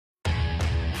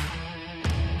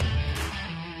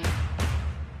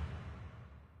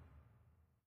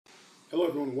Hello,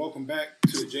 everyone. Welcome back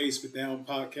to the Jay Spit Down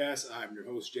podcast. I'm your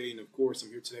host, Jay, and of course, I'm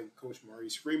here today with Coach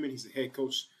Maurice Freeman. He's the head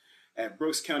coach at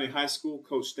Brooks County High School.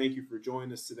 Coach, thank you for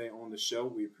joining us today on the show.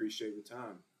 We appreciate your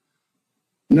time.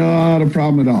 Not a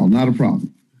problem at all. Not a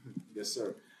problem. Yes,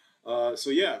 sir.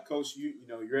 Coach,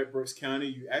 you're at Brooks County.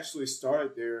 You actually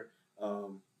started there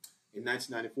in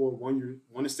 1994. Won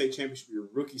the state championship your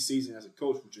rookie season as a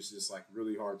coach, which is just like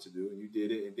really hard to do, and you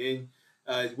did it. And then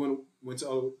you went to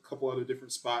a couple other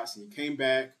different spots, and you came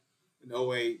back in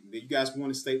 '08. Then you guys won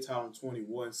the state title in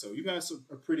 21. So you guys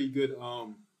a pretty good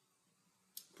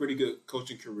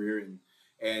coaching career,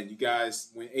 and you guys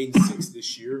went 8-6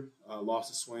 this year. Lost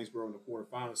to Swainsboro in the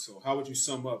quarterfinals. So how would you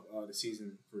sum up the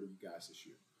season for you guys this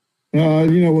year?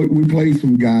 We played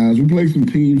some guys. We played some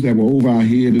teams that were over our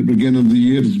head at the beginning of the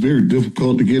year. It's very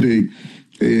difficult to get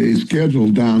a schedule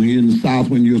down here in the South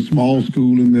when you're a small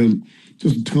school and there's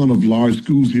just a ton of large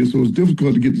schools here. So it's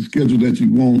difficult to get the schedule that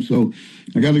you want. So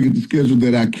I got to get the schedule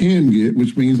that I can get,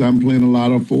 which means I'm playing a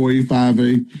lot of 4A,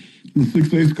 5A, and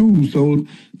 6A schools. So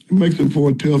it makes it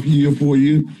for a tough year for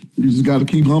you. You just got to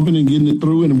keep humping and getting it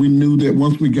through. And we knew that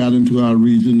once we got into our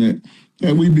region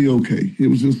that we'd be okay. It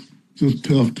was just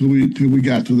tough till we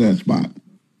got to that spot.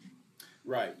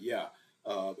 Right. Yeah.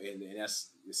 And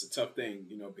it's a tough thing,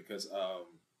 because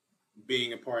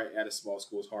being a part at a small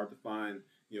school is hard to find.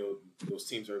 Those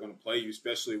teams are going to play you,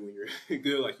 especially when you're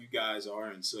good like you guys are.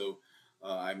 And so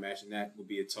I imagine that will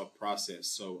be a tough process.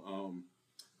 So,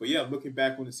 looking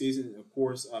back on the season, of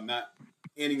course, not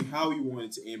ending how you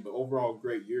wanted to end, but overall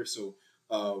great year. So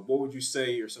what would you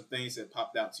say are some things that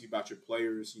popped out to you about your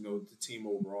players, the team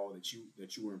overall that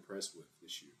you were impressed with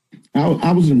this year?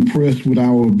 I was impressed with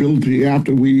our ability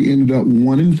after we ended up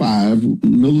 1-5,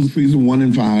 middle of the season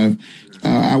 1-5.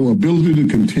 Our ability to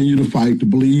continue to fight, to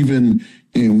believe in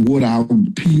what our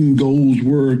team goals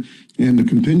were, and to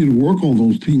continue to work on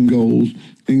those team goals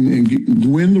and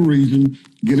win the region,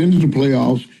 get into the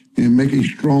playoffs, and make a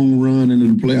strong run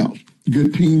into the playoffs.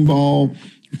 Good team ball.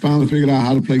 We finally figured out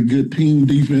how to play good team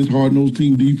defense, hard-nosed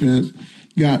team defense.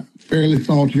 Got fairly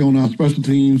salty on our special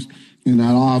teams, and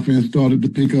our offense started to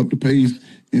pick up the pace,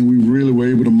 and we really were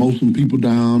able to mow some people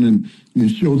down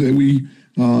and show that we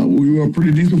were a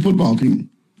pretty decent football team.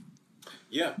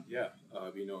 Yeah.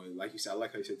 Like you said, I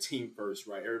like how you said team first,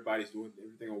 right? Everybody's doing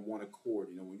everything on one accord.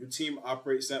 When your team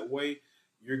operates that way,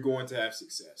 you're going to have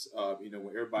success.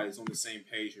 When everybody's on the same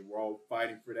page and we're all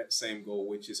fighting for that same goal,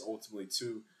 which is ultimately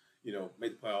to,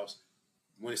 make the playoffs,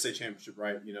 win a state championship,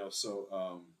 right?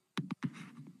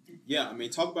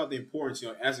 Talk about the importance,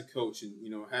 as a coach and,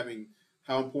 having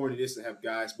how important it is to have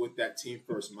guys with that team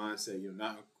first mindset,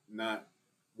 not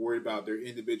worried about their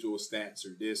individual stats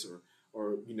or this or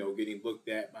getting looked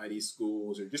at by these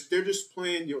schools or they're just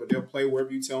playing, they'll play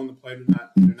wherever you tell them to play.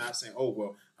 They're not saying, oh,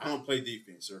 well, I don't play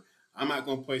defense or I'm not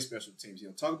going to play special teams.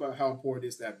 Talk about how important it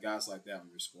is to have guys like that on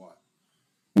your squad.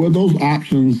 Well, those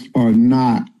options are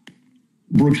not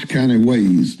Brooks County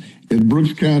ways. At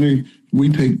Brooks County, we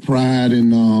take pride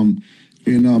in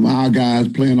our guys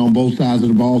playing on both sides of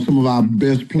the ball. Some of our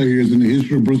best players in the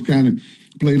history of Brooks County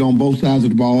played on both sides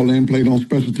of the ball and played on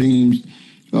special teams.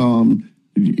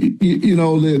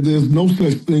 There's no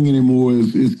such thing anymore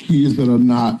as kids that are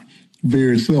not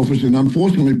very selfish. And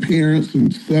unfortunately, parents and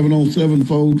 7-on-7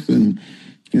 folks and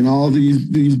all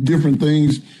these different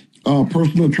things,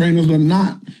 personal trainers are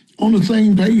not on the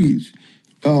same page.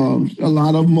 A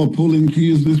lot of them are pulling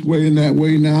kids this way and that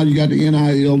way. Now you got the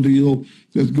NIL deal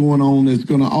that's going on that's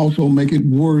going to also make it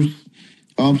worse.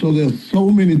 So there's so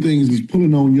many things that's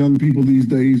pulling on young people these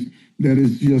days that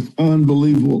is just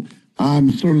unbelievable.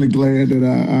 I'm certainly glad that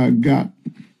I got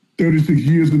 36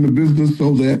 years in the business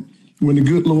so that when the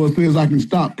good Lord says I can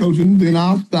stop coaching, then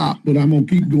I'll stop. But I'm going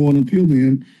to keep going until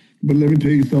then. But let me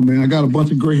tell you something, man. I got a bunch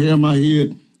of gray hair in my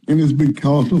head, and it's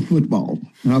because of football.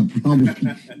 I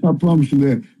promise you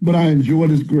that. But I enjoy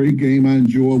this great game. I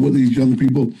enjoy what these young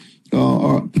people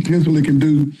potentially can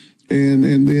do. And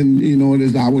then, it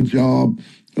is our job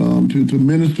to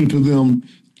minister to them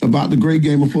about the great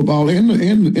game of football and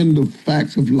the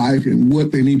facts of life and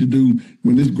what they need to do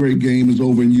when this great game is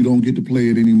over and you don't get to play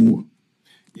it anymore.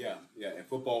 Yeah. And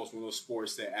football is one of those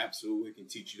sports that absolutely can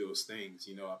teach you those things.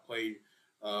 I played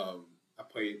all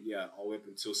the way up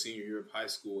until senior year of high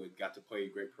school. It got to play a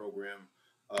great program,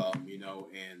 one of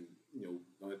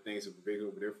the things that were big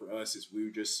over there for us is we were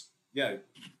just, get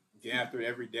after it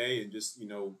every day and just,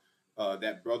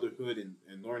 that brotherhood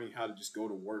and learning how to just go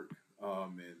to work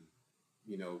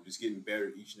just getting better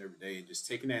each and every day and just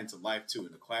taking that into life too,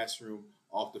 in the classroom,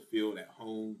 off the field, at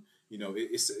home.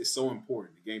 It's so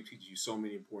important. The game teaches you so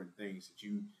many important things that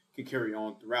you can carry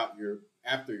on throughout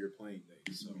after your playing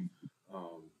days. So,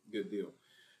 Good deal.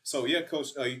 So yeah, Coach,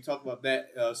 you talked about that.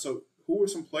 So who were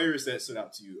some players that stood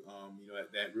out to you?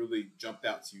 That really jumped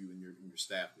out to you in your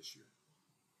staff this year.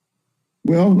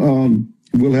 Well,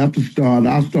 we'll have to start.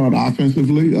 I'll start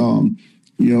offensively.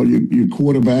 Your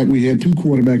quarterback. We had two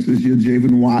quarterbacks this year.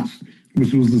 Javen Watts,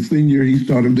 which was the senior. He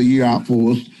started the year out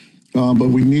for us, but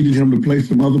we needed him to play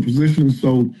some other positions,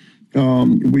 so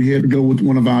we had to go with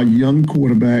one of our young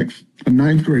quarterbacks, a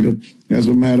ninth grader, as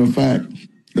a matter of fact.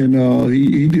 And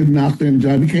he did an outstanding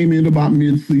job. He came in about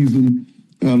mid-season,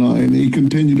 and he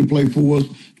continued to play for us.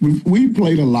 We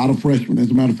played a lot of freshmen. As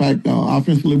a matter of fact,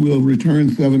 offensively, we'll return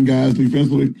 7 guys.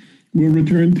 Defensively, we'll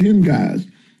return 10 guys.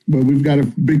 But we've got a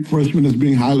big freshman that's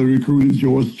being highly recruited,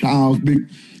 George Childs, big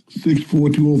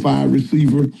 6'4", 205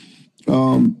 receiver.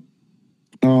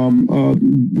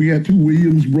 We had 2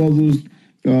 Williams brothers,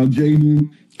 Jaden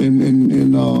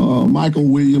and Michael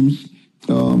Williams,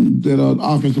 that are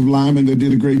offensive linemen that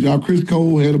did a great job. Chris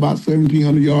Cole had about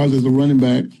 1,700 yards as a running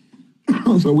back.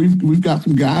 So we've got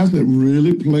some guys that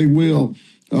really play well.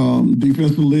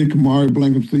 Defensively, Kamari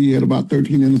Blankenship had about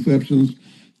 13 interceptions.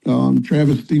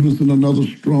 Travis Stevenson, another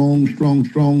strong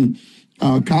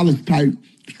college type,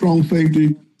 strong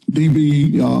safety,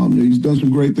 DB. He's done some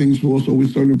great things for us, so we're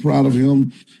certainly proud of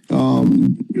him.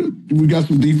 We got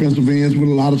some defensive ends with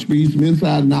a lot of speed, some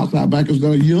inside and outside backers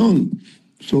that are young.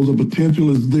 So the potential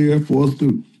is there for us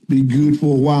to be good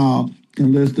for a while,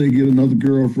 unless they get another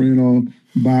girlfriend or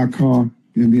buy a car,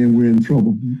 and then we're in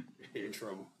trouble. You're in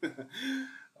trouble.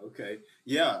 Okay.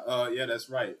 Yeah, that's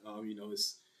right.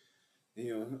 It's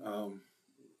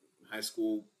high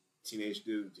school teenage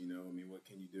dudes. What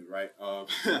can you do, right?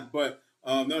 But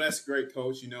no, that's great,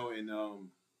 Coach. And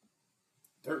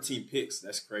 13 picks.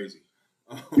 That's crazy.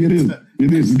 It is.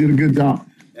 It is. He did a good job,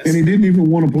 and he didn't even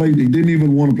want to play. He didn't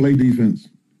even want to play defense.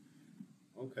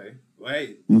 Okay. Well,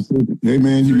 hey. Hey,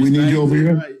 man, we need you over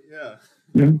here. Right. Yeah.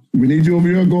 Yeah, we need you over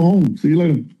here. Go home. See you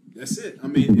later. That's it. I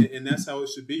mean, and that's how it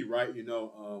should be, right?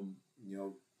 You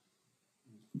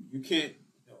can't.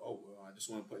 Oh, well, I just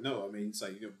want to play. No, I mean, it's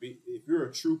like if you're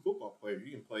a true football player,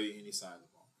 you can play any side of the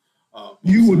ball.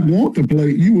 You would want to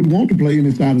play. You would want to play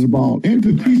any side of the ball, and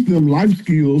to teach them life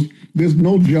skills. There's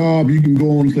no job you can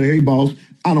go on and say, "Hey, boss,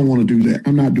 I don't want to do that.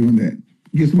 I'm not doing that.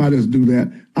 Get somebody else to do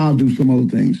that. I'll do some other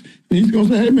things." And he's gonna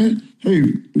say, "Hey, man,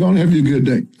 hey, go and have you a good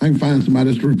day. I can find somebody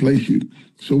else to replace you."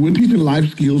 So we're teaching life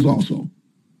skills also.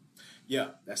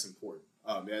 Yeah, that's important.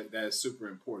 That is super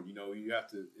important. You have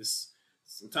to.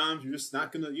 Sometimes you're just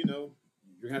not gonna. You're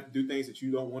gonna have to do things that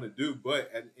you don't want to do,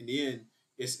 but in the end,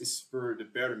 it's for the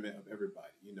betterment of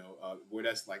everybody. Where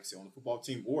that's like say on the football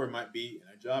team, or it might be in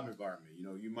a job environment.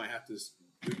 You might have to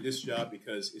do this job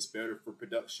because it's better for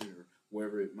production or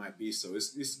wherever it might be. So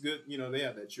it's good.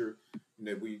 That you're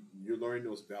learning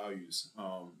those values.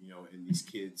 In these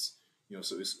kids.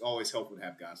 So it's always helpful to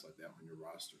have guys like that on your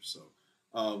roster. So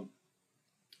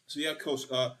yeah, Coach.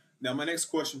 Now my next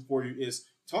question for you is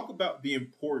talk about the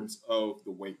importance of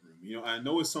the weight room. I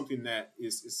know it's something that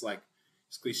it's like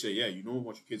it's cliche. Yeah, you don't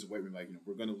want your kids to weight room like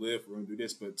we're gonna lift, we're gonna do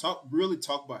this, but talk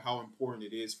about how important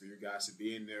it is for your guys to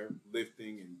be in there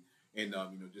lifting and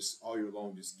just all year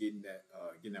long, just getting that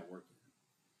work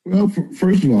in. Well,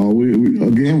 first of all,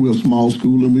 we're a small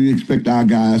school, and we expect our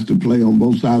guys to play on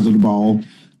both sides of the ball.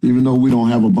 Even though we don't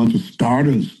have a bunch of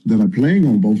starters that are playing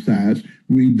on both sides,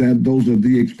 those are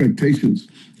the expectations.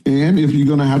 And if you're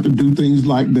going to have to do things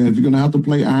like that, if you're going to have to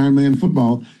play Ironman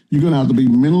football, you're going to have to be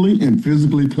mentally and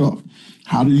physically tough.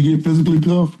 How do you get physically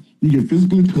tough? You get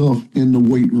physically tough in the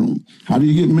weight room. How do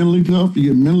you get mentally tough? You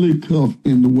get mentally tough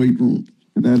in the weight room.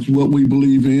 And that's what we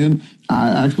believe in. I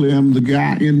actually am the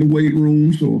guy in the weight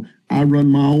room, so I run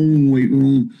my own weight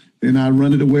room, and I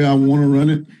run it the way I want to run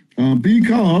it.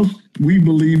 Because we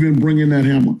believe in bringing that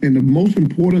hammer. And the most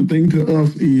important thing to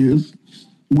us is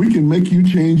we can make you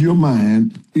change your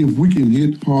mind if we can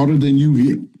hit harder than you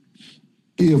hit.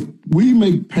 If we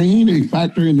make pain a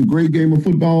factor in the great game of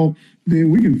football, then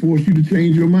we can force you to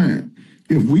change your mind.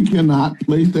 If we cannot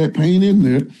place that pain in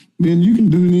there, then you can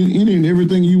do any and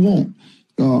everything you want.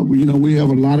 We have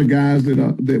a lot of guys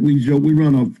that we joke. We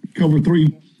run a cover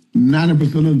 3 90%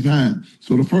 of the time.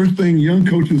 So the first thing young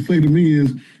coaches say to me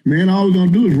is, man, all we're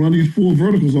going to do is run these 4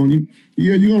 verticals on you.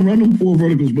 Yeah, you're going to run them 4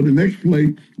 verticals, but the next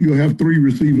play, you'll have 3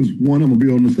 receivers. One of them will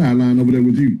be on the sideline over there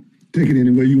with you. Take it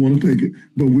any way you want to take it,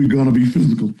 but we're going to be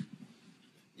physical.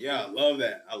 Yeah, I love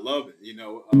that. I love it.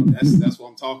 That's what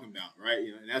I'm talking about, right?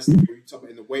 And that's what you talk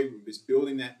about in the weight room. It's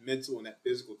building that mental and that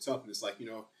physical toughness. Like,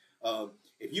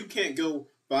 if you can't go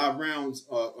 5 rounds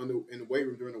in the weight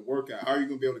room during the workout, how are you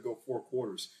going to be able to go 4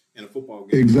 quarters in a football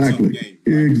game? Exactly. Game,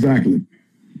 right? Exactly.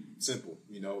 Simple.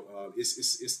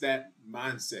 It's that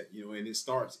mindset, and it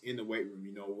starts in the weight room.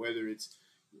 Whether it's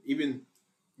even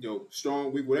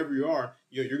strong week, whatever you are,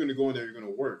 you're going to go in there, you're going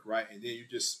to work, right, and then you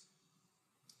just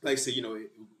like I say,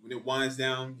 when it winds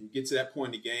down, you get to that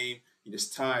point in the game, you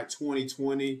just tied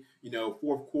 20-20,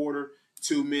 fourth quarter,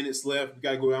 2 minutes left, you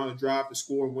got to go down and drive to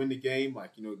score and win the game.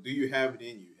 Like, do you have it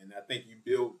in you? And I think you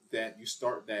build that, you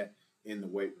start that in the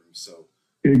weight room. So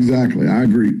exactly, I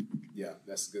agree. yeah,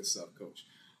 that's good stuff, Coach.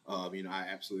 I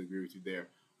absolutely agree with you there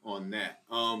on that.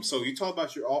 So you talk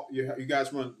about you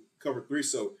guys run cover three.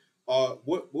 So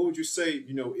what would you say,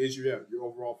 is your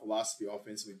overall philosophy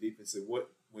offensively, defensively?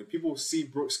 When people see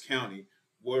Brooks County,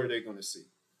 what are they going to see?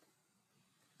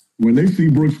 When they see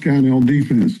Brooks County on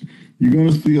defense, you're going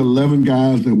to see 11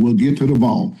 guys that will get to the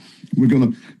ball. We're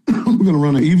going to we're going to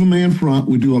run an even man front.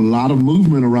 We do a lot of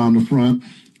movement around the front.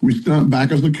 We stunt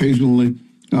backers occasionally,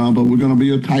 but we're going to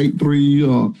be a tight three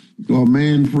or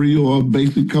man free or a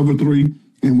basic cover three,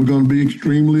 and we're going to be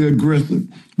extremely aggressive.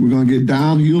 We're going to get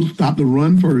downhill, stop the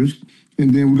run first,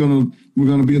 and then we're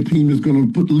going to be a team that's going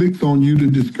to put licks on you to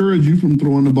discourage you from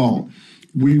throwing the ball.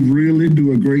 We really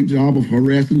do a great job of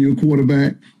harassing your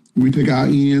quarterback. We take our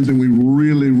ends and we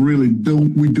really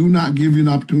do not give you an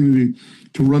opportunity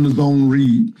to run the zone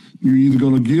read. You're either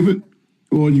going to give it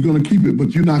or you're going to keep it,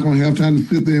 but you're not going to have time to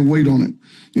sit there and wait on it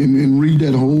and read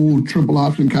that whole triple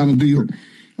option kind of deal.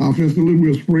 Offensively,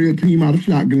 we'll spray a team out of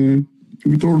shotgun.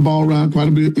 We throw the ball around quite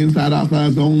a bit, inside,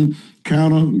 outside zone,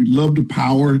 counter. We love the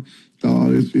power.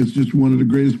 It's just one of the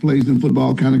greatest plays in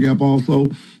football, counter gap also.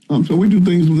 So we do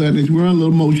things with that nature. We're on a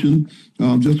little motion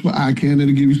just for eye candy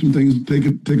to give you some things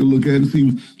to take a look at and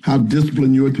see how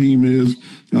disciplined your team is.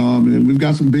 And we've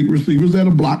got some big receivers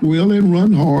that'll block well and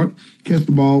run hard, catch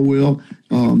the ball well.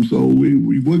 So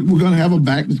we're going to have a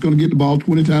back that's going to get the ball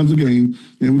 20 times a game,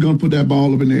 and we're going to put that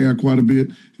ball up in the air quite a bit.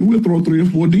 And we'll throw 3 or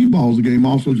 4 deep balls a game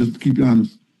also, just to keep you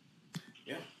honest.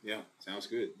 Yeah, sounds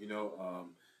good.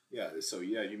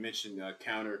 You mentioned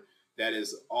counter. That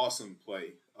is awesome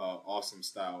play, awesome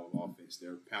style of offense.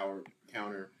 Their power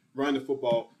counter, run the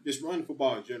football, just run the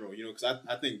football in general. Because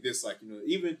I think this,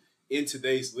 even in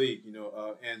today's league,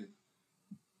 and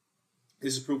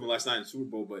this is proven last night in the Super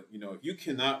Bowl. But if you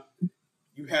cannot,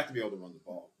 you have to be able to run the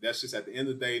ball. That's just at the end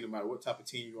of the day, no matter what type of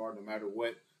team you are, no matter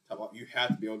what type of, you have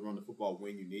to be able to run the football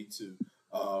when you need to,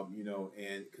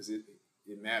 and because it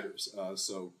matters.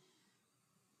 So,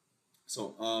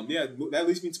 that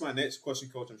leads me to my next question,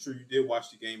 Coach. I'm sure you did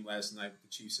watch the game last night with the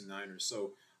Chiefs and Niners.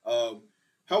 So, how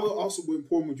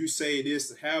important would you say it is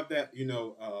to have that,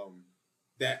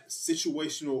 that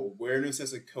situational awareness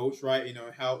as a coach, right?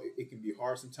 How it can be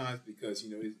hard sometimes because,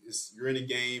 you're in a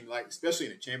game, like, especially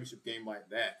in a championship game like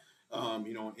that,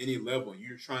 on any level, and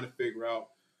you're trying to figure out,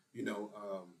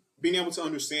 being able to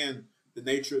understand the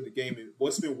nature of the game and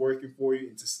what's been working for you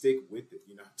and to stick with it.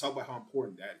 Talk about how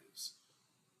important that is.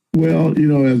 Well,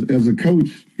 as a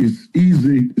coach, it's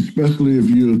easy, especially if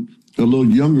you're a little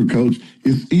younger coach,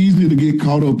 it's easy to get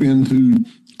caught up into,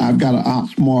 I've got to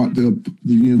outsmart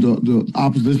the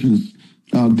opposition's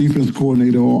defense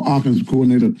coordinator or offensive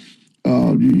coordinator.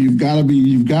 You've got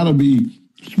to be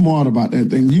smart about that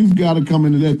thing. You've got to come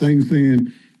into that thing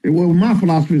saying, well, my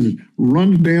philosophy is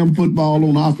run the damn football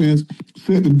on offense,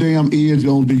 set the damn edge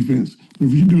on defense.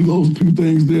 If you do those 2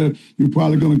 things there, you're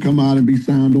probably going to come out and be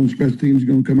sound on special teams.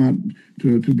 You're going to come out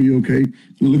to be okay.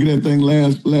 You look at that thing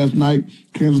last night.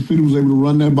 Kansas City was able to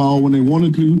run that ball when they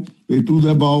wanted to. They threw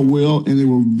that ball well, and they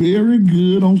were very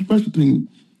good on special teams.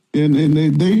 And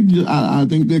I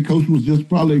think their coach was just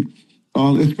probably,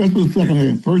 especially the second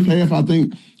half. First half, I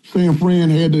think San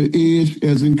Fran had the edge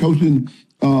as in coaching,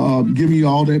 giving you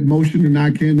all that motion and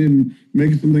eye candy and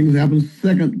making some things happen.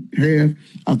 Second half,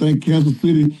 I think Kansas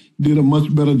City did a much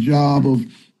better job of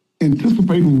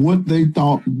anticipating what they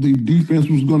thought the defense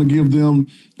was going to give them.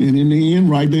 And in the end,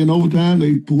 right there in overtime,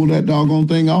 they pulled that doggone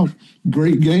thing off.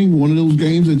 Great game. One of those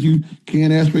games that you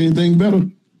can't ask for anything better.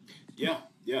 Yeah,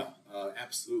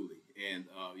 absolutely. And,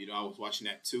 I was watching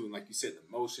that too. And like you said, the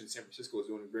motion, San Francisco was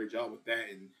doing a great job with that.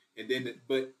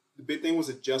 But the big thing was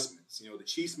adjustments. The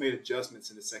Chiefs made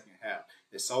adjustments in the second half.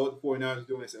 They saw what the 49ers were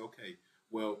doing. They said, okay,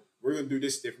 well, we're going to do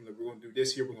this differently. We're going to do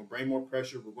this here. We're going to bring more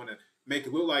pressure. We're going to make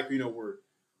it look like,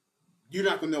 you're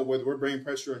not going to know whether we're bringing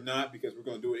pressure or not because we're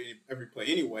going to do it every play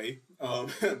anyway.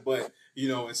 But,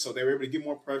 and so they were able to get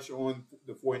more pressure on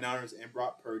the 49ers and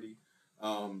Brock Purdy.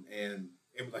 And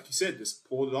like you said, just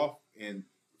pulled it off. And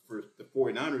for the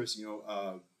 49ers,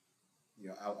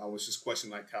 I was just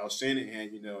questioning like Kyle Shanahan,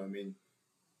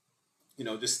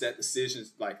 just that decision,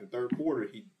 like in the third quarter,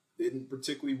 he didn't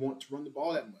particularly want to run the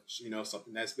ball that much,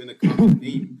 something that's been a common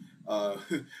theme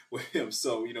with him.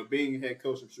 So, being a head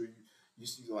coach, I'm sure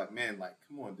you're like, man, like,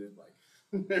 come on, dude,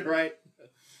 like, right?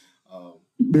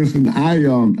 Listen,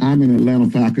 I'm an Atlanta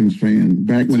Falcons fan.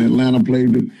 Back when Atlanta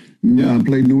played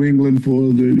New England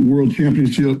for the World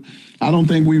Championship, I don't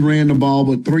think we ran the ball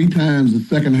but 3 times the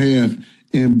second half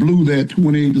and blew that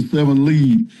 28-7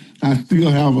 lead. I still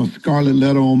have a scarlet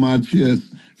letter on my chest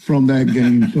from that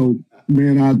game. So,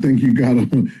 man, I think you gotta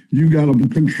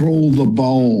control the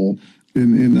ball,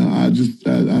 and I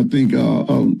think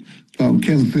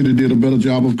Kansas City did a better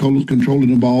job of controlling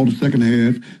the ball the second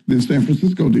half than San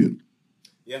Francisco did.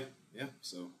 Yeah.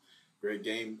 So great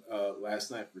game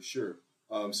last night for sure.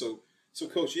 So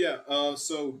Coach,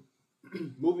 so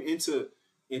moving into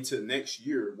next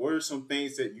year, what are some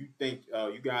things that you think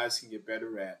you guys can get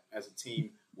better at as a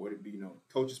team? Would it be,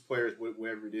 coaches, players,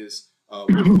 whatever it is?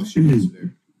 What's your answer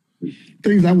there?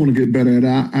 Things I want to get better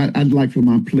at. I'd like for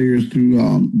my players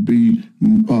to be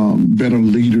better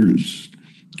leaders.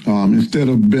 Instead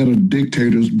of better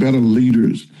dictators, better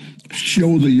leaders.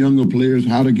 Show the younger players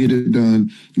how to get it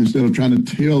done instead of trying to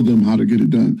tell them how to get it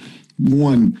done.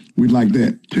 1, we'd like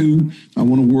that. 2, I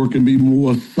want to work and be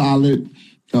more solid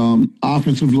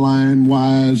offensive line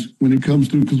wise when it comes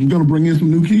to, because we're going to bring in some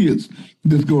new kids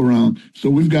this go around. So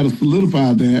we've got to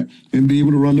solidify that and be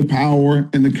able to run the power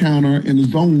and the counter and the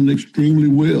zone extremely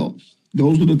well.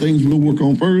 Those are the things we'll work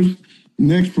on first.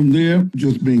 Next from there,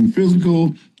 just being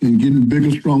physical and getting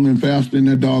bigger, stronger, and faster in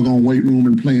that doggone weight room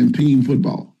and playing team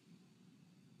football.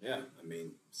 Yeah, I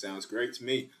mean, sounds great to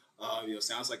me.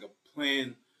 Sounds like a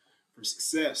plan for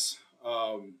success.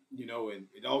 And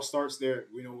it all starts there.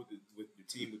 With your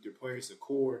team, with your players, the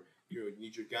core. You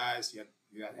need your guys. You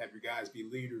got to have your guys be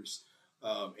leaders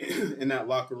in that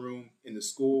locker room, in the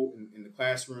school, in the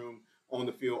classroom, on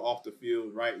the field, off the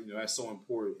field. Right? That's so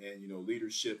important. And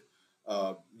leadership.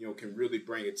 Can really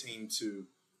bring a team to,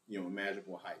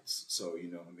 imaginable heights. So,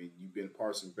 you've been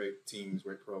part of some great teams,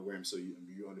 great programs, so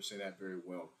you understand that very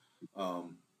well.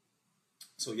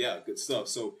 Good stuff.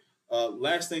 So,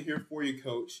 last thing here for you,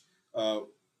 Coach.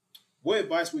 What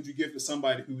advice would you give to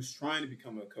somebody who's trying to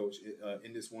become a coach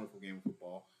in this wonderful game of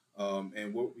football?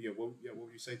 And what would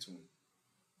you say to them?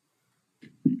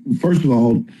 First of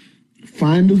all,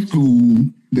 find a school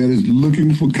that is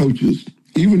looking for coaches,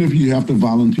 even if you have to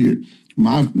volunteer.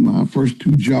 My first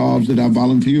 2 jobs that I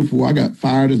volunteered for, I got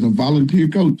fired as a volunteer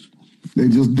coach. They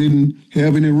just didn't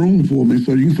have any room for me.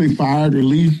 So you can say fired,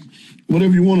 released,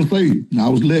 whatever you want to say. I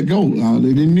was let go.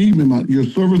 They didn't need me. Your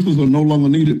services are no longer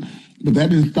needed. But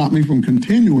that didn't stop me from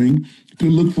continuing to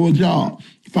look for a job.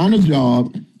 Find a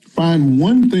job. Find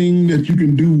one thing that you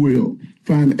can do well.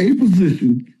 Find a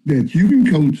position that you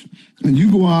can coach, and you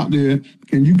go out there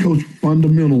and you coach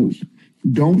fundamentals.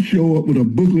 Don't show up with a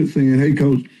booklet saying, hey,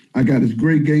 coach, I got this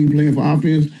great game plan for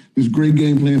offense, this great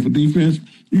game plan for defense.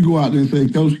 You go out there and say,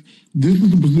 coach, this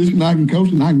is a position I can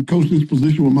coach, and I can coach this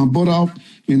position with my butt off.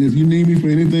 And if you need me for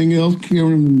anything else,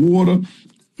 carrying water,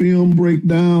 film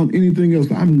breakdown, anything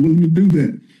else, I'm willing to do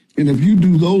that. And if you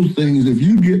do those things, if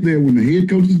you get there when the head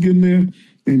coach is getting there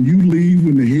and you leave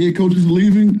when the head coach is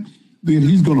leaving, then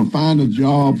he's going to find a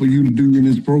job for you to do in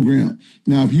his program.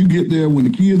 Now, if you get there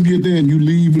when the kids get there and you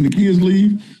leave when the kids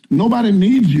leave, nobody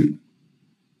needs you.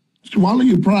 Swallow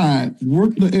your pride,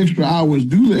 work the extra hours,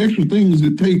 do the extra things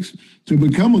it takes to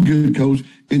become a good coach,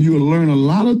 and you will learn a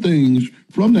lot of things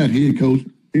from that head coach,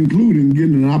 including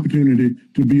getting an opportunity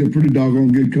to be a pretty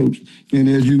doggone good coach. And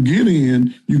as you get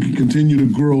in, you can continue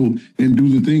to grow and do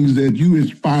the things that you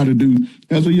aspire to do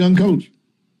as a young coach.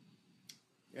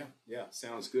 Yeah,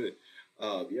 sounds good.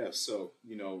 So,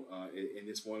 and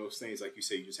it's one of those things, like you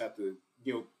say, you just have to,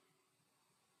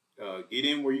 get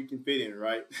in where you can fit in,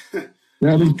 right?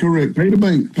 That is correct. Pay the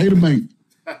bank.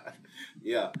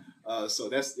 Yeah. So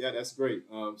that's great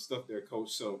stuff there,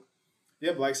 Coach. So,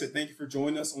 but like I said, thank you for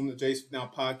joining us on the Jays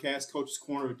Now podcast, Coach's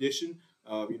Corner edition.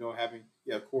 Having,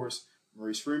 of course,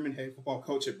 Maurice Freeman, head football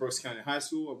coach at Brooks County High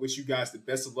School. I wish you guys the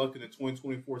best of luck in the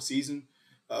 2024 season.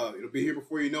 It'll be here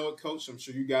before you know it, Coach. I'm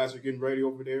sure you guys are getting ready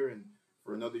over there and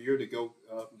for another year to go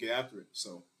get after it.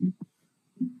 So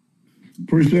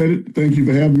appreciate it. Thank you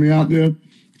for having me out there.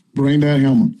 Bring that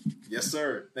helmet. Yes,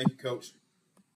 sir. Thank you, Coach.